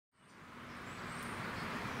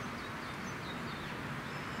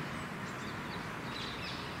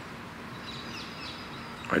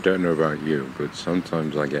I don't know about you, but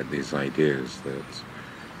sometimes I get these ideas that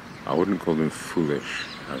I wouldn't call them foolish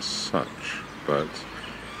as such, but,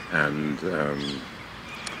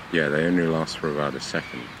 yeah, they only last for about a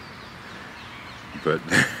second. But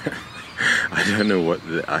I don't know what,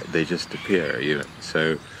 they just appear, you know.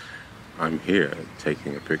 So I'm here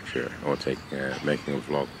taking a picture or making a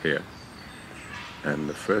vlog here. And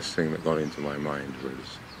the first thing that got into my mind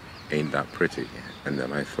was, ain't that pretty? And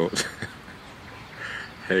then I thought,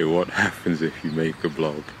 hey, what happens if you make a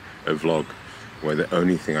vlog where the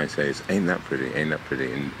only thing I say is, ain't that pretty,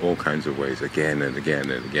 in all kinds of ways, again and again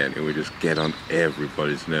and again. It would just get on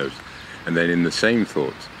everybody's nerves. And then in the same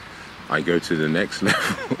thought, I go to the next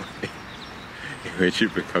level, in which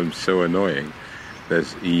it becomes so annoying.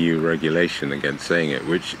 There's EU regulation against saying it,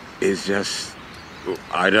 which is just,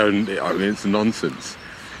 I mean, it's nonsense.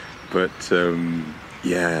 But,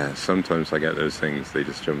 yeah, sometimes I get those things, they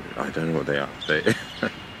just jump, I don't know what they are.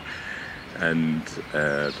 And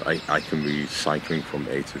I can be cycling from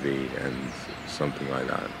A to B and something like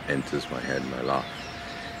that enters my head and I laugh.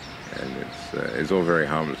 And it's all very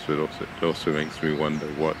harmless, but it also makes me wonder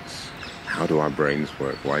how do our brains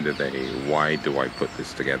work? Why do I put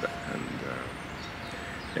this together? And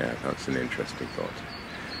yeah, that's an interesting thought.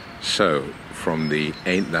 So from the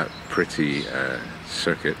Ain't That Pretty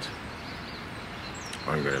circuit,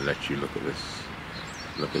 I'm going to let you look at this.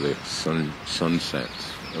 Look at the sunset.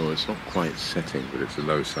 Oh, it's not quite setting, but it's a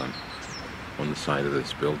low sun on the side of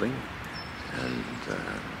this building. And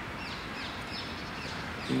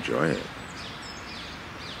enjoy it.